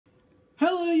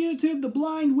Hello YouTube, the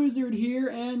Blind Wizard here,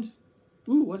 and...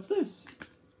 Ooh, what's this?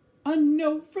 A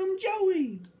note from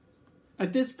Joey!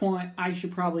 At this point, I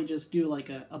should probably just do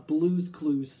like a Blue's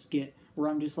Clues skit, where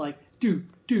I'm just like, do.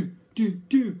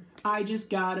 I just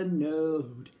got a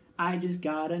note. I just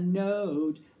got a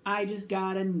note. I just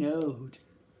got a note.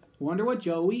 Wonder what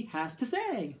Joey has to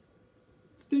say.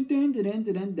 Dun, dun, dun, dun,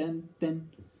 dun, dun, dun.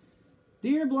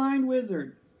 Dear Blind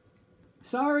Wizard,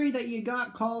 sorry that you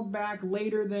got called back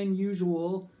later than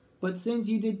usual, but since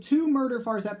you did 2 Murder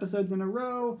Farce episodes in a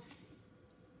row,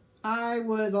 I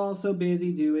was also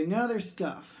busy doing other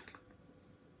stuff.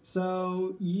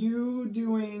 So you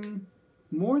doing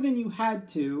more than you had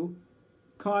to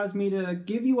caused me to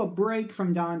give you a break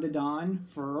from DanDaDan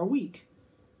for a week.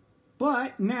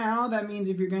 But now that means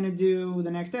if you're going to do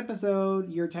the next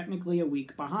episode, you're technically a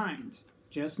week behind.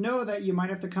 Just know that you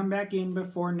might have to come back in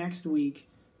before next week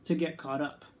to get caught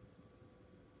up.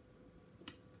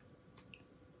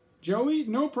 Joey,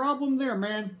 no problem there,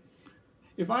 man.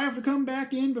 If I have to come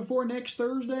back in before next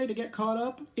Thursday to get caught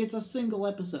up, it's a single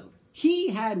episode. He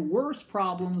had worse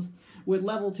problems with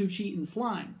level 2 cheat and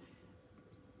slime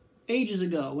ages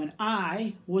ago when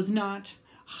I was not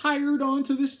hired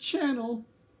onto this channel.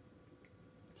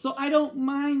 So I don't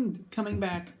mind coming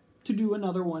back to do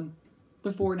another one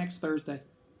before next Thursday.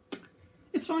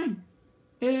 It's fine.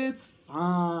 It's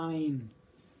fine.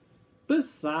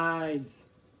 Besides,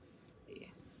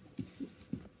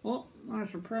 well, I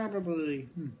should probably...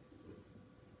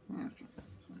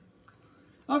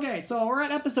 Okay, so we're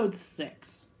at episode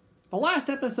 6. The last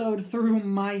episode threw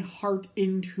my heart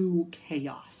into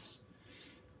chaos.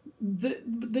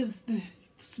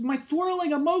 My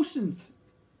swirling emotions.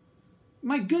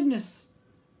 My goodness.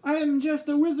 I am just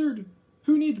a wizard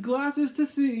who needs glasses to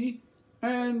see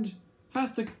and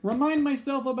has to remind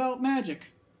myself about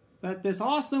magic that this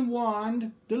awesome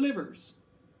wand delivers.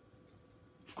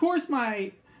 Of course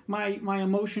my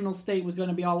emotional state was going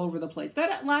to be all over the place.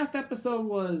 That last episode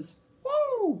was,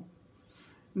 woo!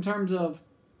 In terms of,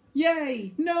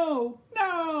 yay, no,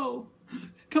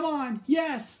 come on,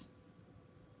 yes,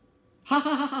 ha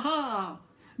ha ha ha ha,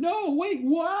 no, wait,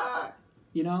 what?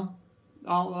 You know,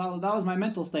 that was my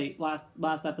mental state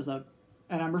last episode.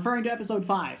 And I'm referring to episode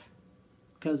 5,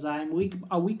 because I'm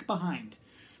a week behind.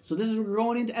 So we're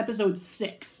going into episode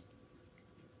 6.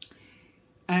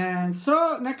 And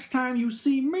so, next time you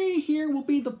see me here will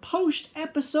be the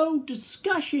post-episode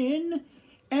discussion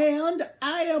and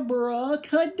abracadabra.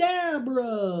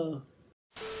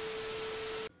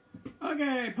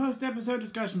 Okay, post-episode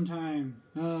discussion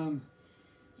time.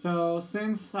 So,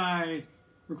 since I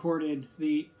recorded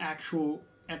the actual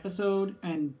episode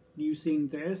and you seen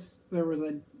this, there was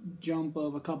a jump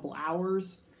of a couple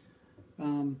hours.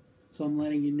 So I'm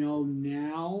letting you know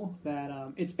now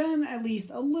that it's been at least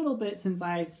a little bit since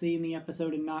I seen the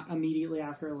episode and not immediately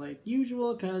after like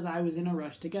usual because I was in a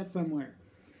rush to get somewhere.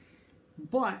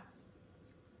 But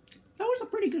that was a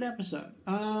pretty good episode.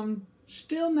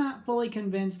 Still not fully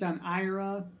convinced on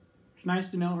Aira. It's nice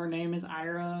to know her name is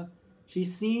Aira. She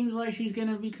seems like she's going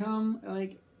to become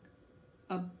like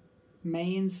a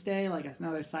mainstay, like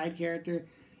another side character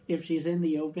if she's in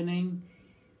the opening.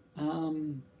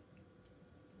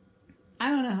 I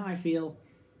don't know how I feel.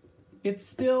 It's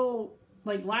still,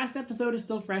 like, last episode is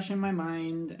still fresh in my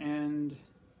mind, and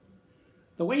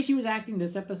the way she was acting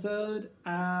this episode,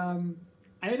 I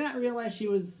did not realize she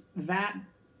was that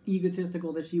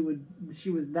egotistical, that she was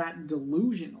that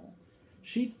delusional.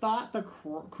 She thought the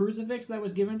crucifix that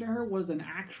was given to her was an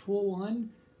actual one,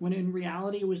 when in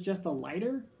reality it was just a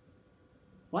lighter.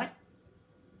 What?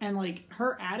 And, like,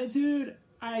 her attitude...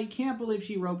 I can't believe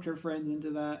she roped her friends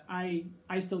into that. I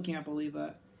still can't believe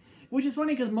that. Which is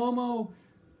funny because Momo,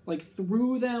 like,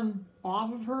 threw them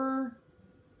off of her,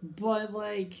 but,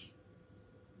 like,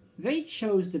 they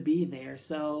chose to be there,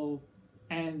 so...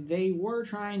 And they were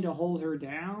trying to hold her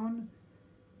down,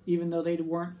 even though they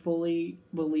weren't fully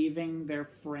believing their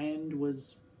friend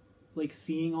was, like,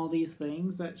 seeing all these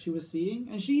things that she was seeing.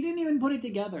 And she didn't even put it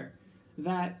together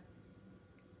that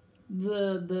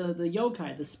the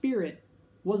yokai, the spirit...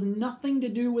 was nothing to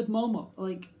do with Momo.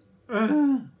 Like,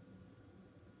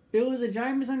 it was a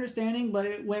giant misunderstanding, but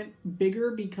it went bigger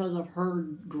because of her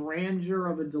grandeur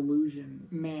of a delusion.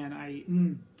 Man,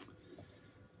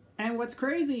 And what's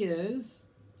crazy is,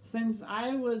 since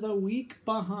I was a week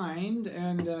behind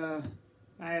and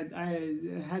I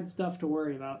had stuff to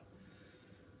worry about,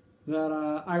 that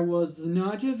I was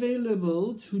not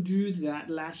available to do that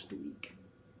last week.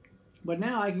 But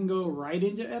now I can go right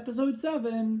into episode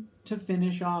 7 to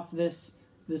finish off this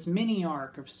mini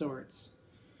arc of sorts,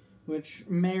 which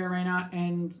may or may not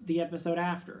end the episode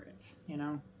after it, you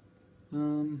know?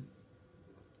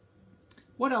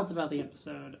 What else about the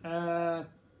episode? I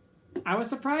was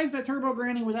surprised that Turbo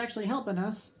Granny was actually helping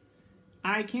us.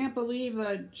 I can't believe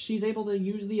that she's able to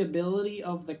use the ability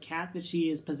of the cat that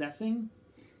she is possessing,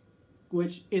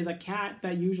 which is a cat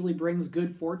that usually brings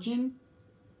good fortune.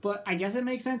 But I guess it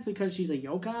makes sense because she's a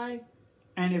yokai,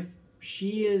 and if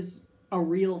she is a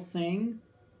real thing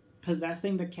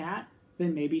possessing the cat,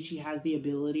 then maybe she has the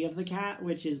ability of the cat,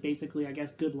 which is basically, I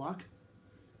guess, good luck,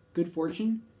 good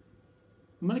fortune.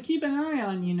 I'm going to keep an eye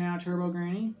on you now, Turbo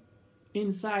Granny,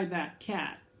 inside that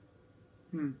cat.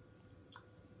 I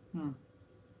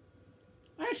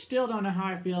still don't know how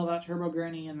I feel about Turbo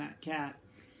Granny and that cat.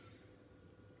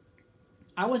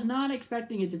 I was not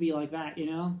expecting it to be like that, you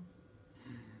know?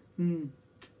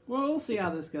 Well, we'll see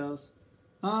how this goes.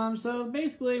 So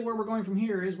basically where we're going from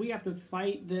here is we have to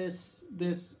fight this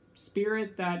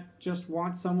spirit that just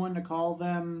wants someone to call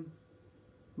them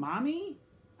mommy?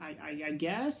 I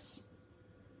guess?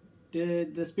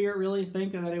 Did the spirit really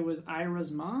think that it was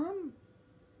Aira's mom?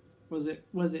 Was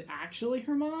it actually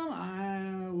her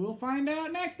mom? We'll find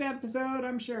out next episode,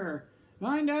 I'm sure.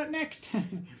 Find out next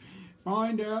time.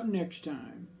 Find out next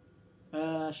time.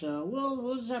 So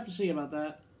we'll just have to see about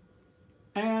that.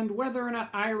 And whether or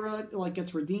not Aira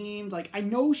gets redeemed, I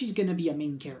know she's gonna be a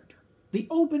main character. The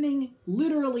opening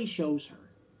literally shows her.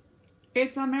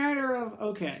 It's a matter of,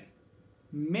 okay,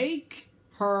 make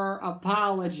her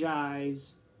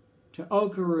apologize to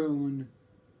Okarun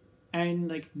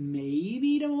and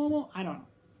maybe to Momo. I don't know.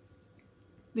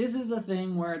 This is a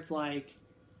thing where it's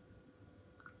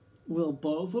will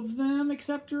both of them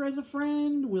accept her as a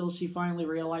friend? Will she finally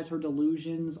realize her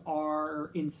delusions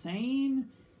are insane?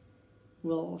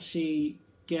 Will she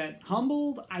get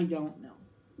humbled? I don't know.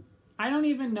 I don't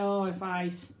even know if I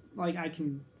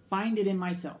can find it in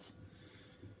myself.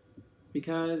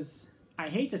 Because I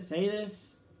hate to say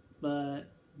this,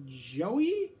 but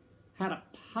Joey had a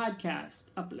podcast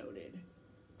uploaded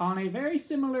on a very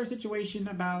similar situation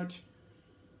about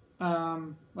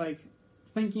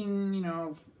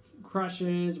thinking,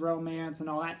 crushes, romance, and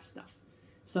all that stuff.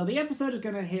 So the episode is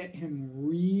going to hit him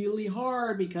really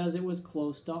hard because it was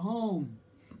close to home.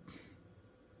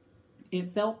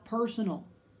 It felt personal.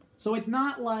 So it's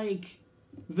not like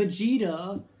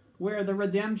Vegeta, where the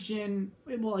redemption,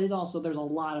 there's a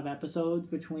lot of episodes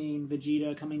between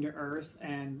Vegeta coming to Earth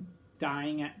and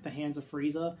dying at the hands of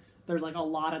Frieza. There's a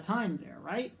lot of time there,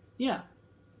 right? Yeah.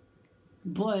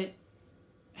 But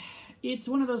it's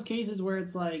one of those cases where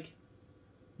it's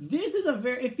this is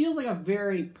it feels like a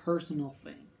very personal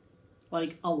thing.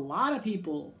 A lot of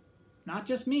people, not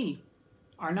just me,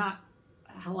 are not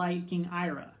liking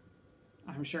Aira.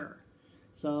 I'm sure.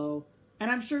 So, and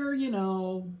I'm sure,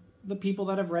 the people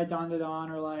that have read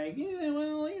DanDaDan are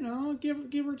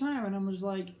give her time. And I'm just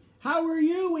how were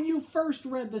you when you first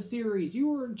read the series? You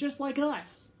were just like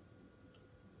us.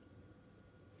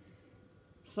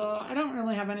 So, I don't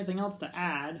really have anything else to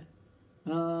add.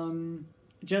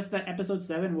 Just that episode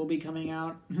 7 will be coming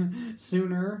out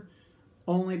sooner,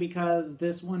 only because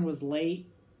this one was late.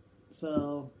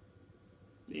 So,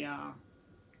 yeah.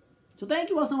 So thank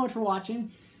you all so much for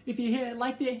watching. If you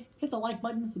liked it, hit the like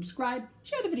button, subscribe,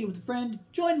 share the video with a friend,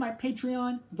 join my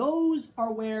Patreon. Those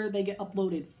are where they get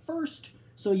uploaded first,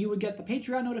 so you would get the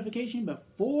Patreon notification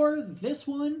before this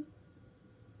one,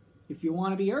 if you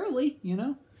want to be early,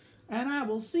 And I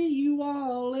will see you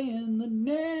all in the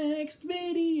next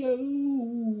video.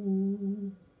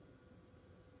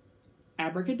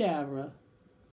 Abracadabra.